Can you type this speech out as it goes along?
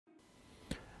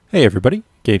Hey everybody,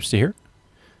 gabestah here.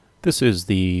 This is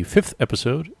the 5th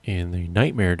episode in the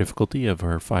Nightmare difficulty of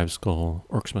our 5-skull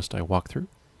Orcs Must Die walkthrough.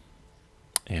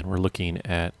 And we're looking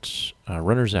at a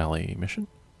Runner's Alley mission.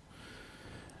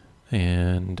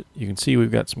 And you can see we've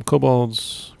got some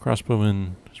kobolds,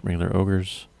 crossbowmen, some regular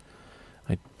ogres.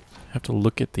 I have to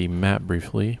look at the map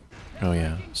briefly. Oh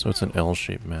yeah, so it's an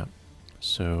L-shaped map.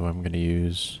 So I'm going to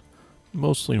use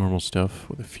mostly normal stuff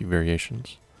with a few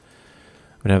variations.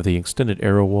 I'm going to have the extended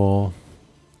arrow wall,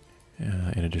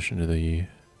 in addition to the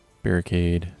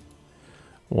barricade,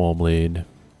 wall blade,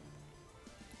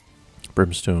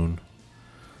 brimstone,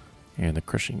 and the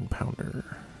crushing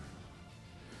pounder.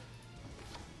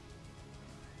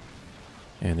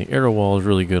 And the arrow wall is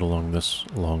really good along this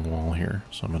long wall here,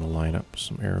 so I'm going to line up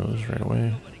some arrows right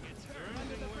away.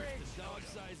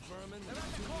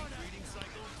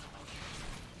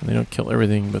 And they don't kill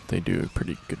everything, but they do a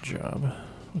pretty good job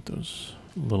with those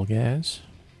little guys.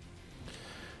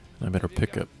 And I better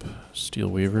pick up Steel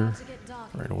Weaver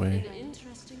right away,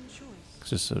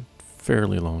 because it's a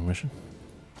fairly long mission.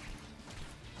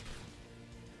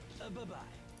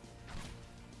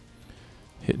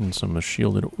 Hitting some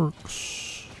shielded orcs.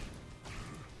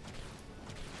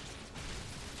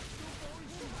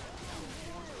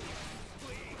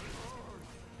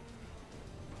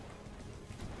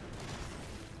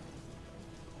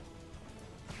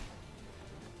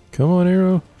 Come on,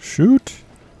 arrow. Shoot.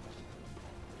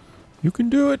 You can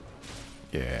do it.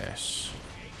 Yes.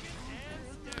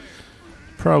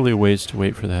 Probably a ways to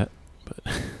wait for that,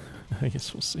 but I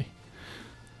guess we'll see.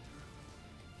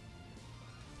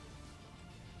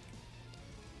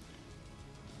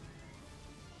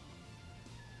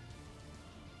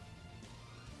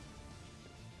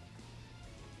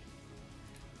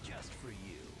 Just for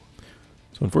you.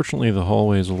 So unfortunately the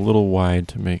hallway is a little wide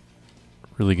to make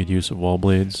really good use of wall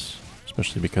blades,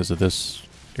 especially because of this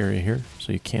area here,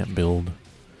 so you can't build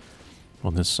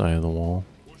on this side of the wall.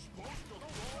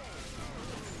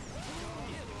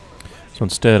 So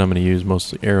instead I'm going to use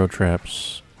mostly arrow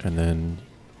traps and then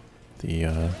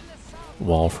the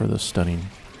wall for the stunning.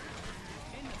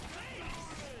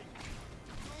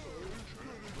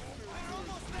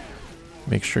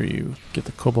 Make sure you get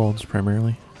the kobolds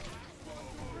primarily.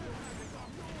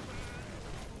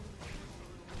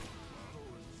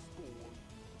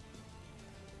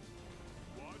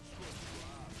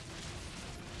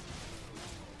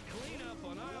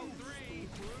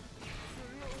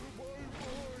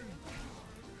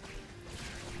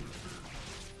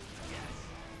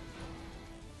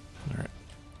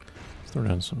 Throw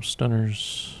down some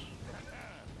stunners.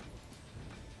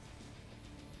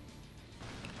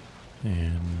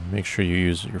 And make sure you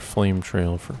use your flame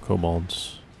trail for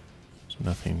kobolds so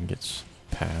nothing gets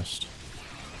past.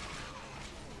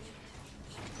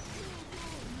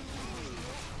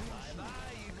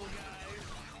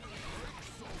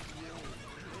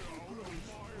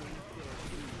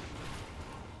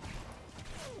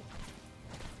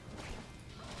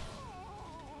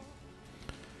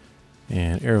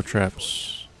 And arrow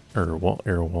traps, or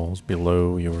arrow walls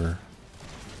below your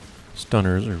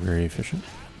stunners are very efficient.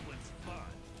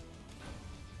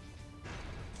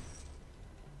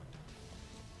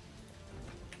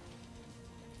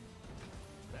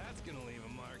 That's gonna leave a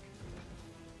mark.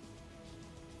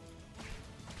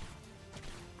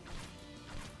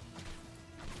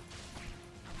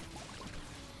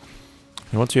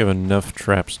 And once you have enough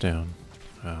traps down,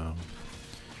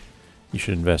 you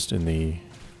should invest in the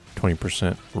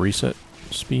 20% reset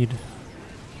speed.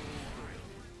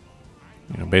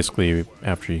 You know, basically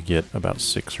after you get about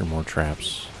 6 or more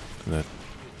traps, that,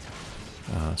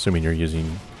 assuming you're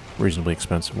using reasonably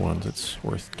expensive ones, it's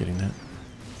worth getting that.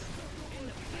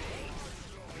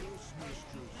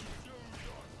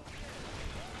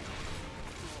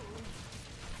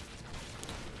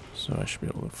 So I should be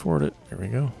able to afford it. There we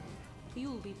go.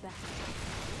 You'll be back.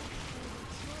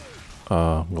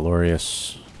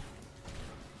 Glorious.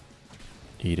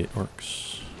 Eat it,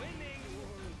 orcs.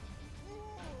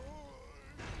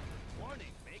 Warning,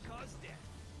 may cause death.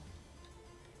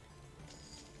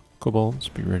 Kobolds,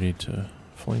 be ready to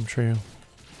flame trail.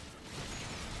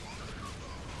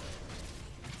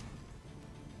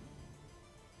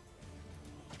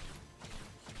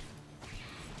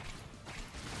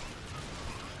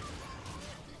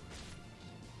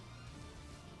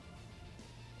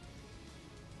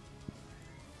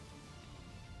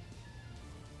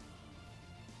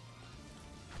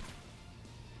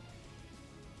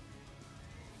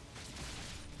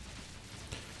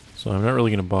 So I'm not really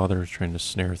going to bother trying to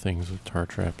snare things with tar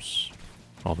traps,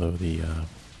 although the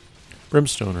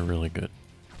brimstone are really good.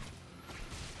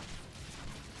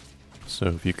 So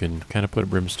if you can kind of put a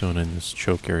brimstone in this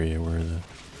choke area where the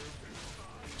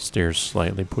stairs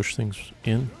slightly push things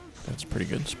in, that's a pretty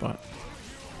good spot.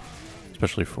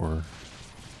 Especially for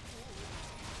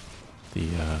the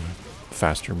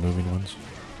faster moving ones.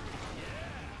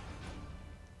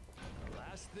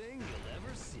 Last thing you'll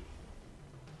ever see.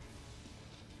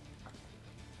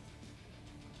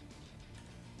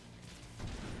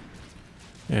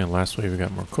 And lastly, we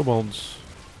got more kobolds.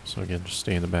 So again, just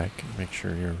stay in the back and make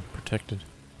sure you're protected.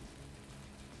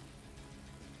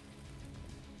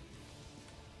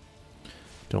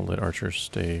 Don't let archers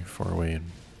stay far away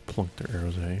and plunk their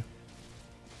arrows at you.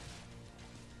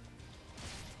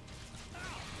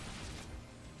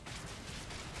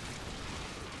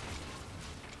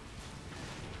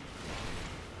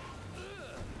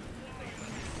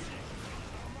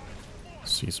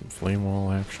 See some flame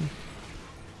wall action.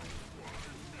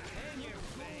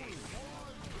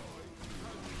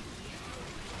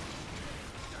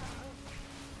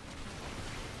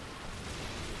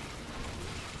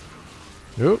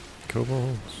 Yep,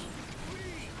 kobolds.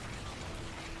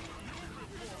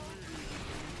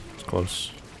 It's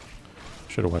close.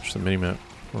 Should have watched the minimap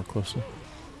more closely.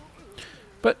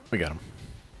 But we got him.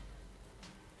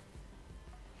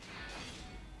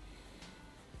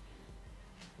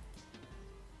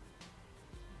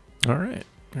 Alright,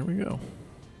 here we go.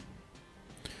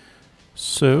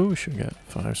 So we should have got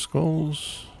 5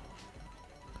 skulls.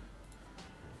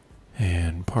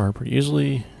 And par pretty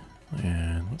easily.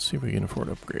 And let's see if we can afford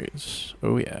upgrades.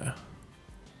 Oh yeah.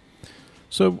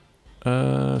 So,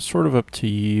 sort of up to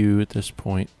you at this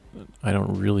point. I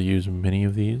don't really use many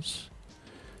of these.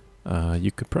 You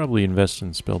could probably invest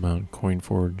in Spellbound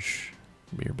Coinforge.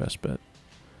 Be your best bet.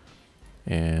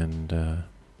 And,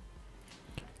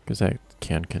 because that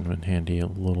can come in handy a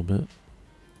little bit.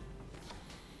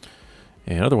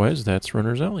 And otherwise, that's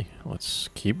Runner's Alley. Let's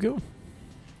keep going.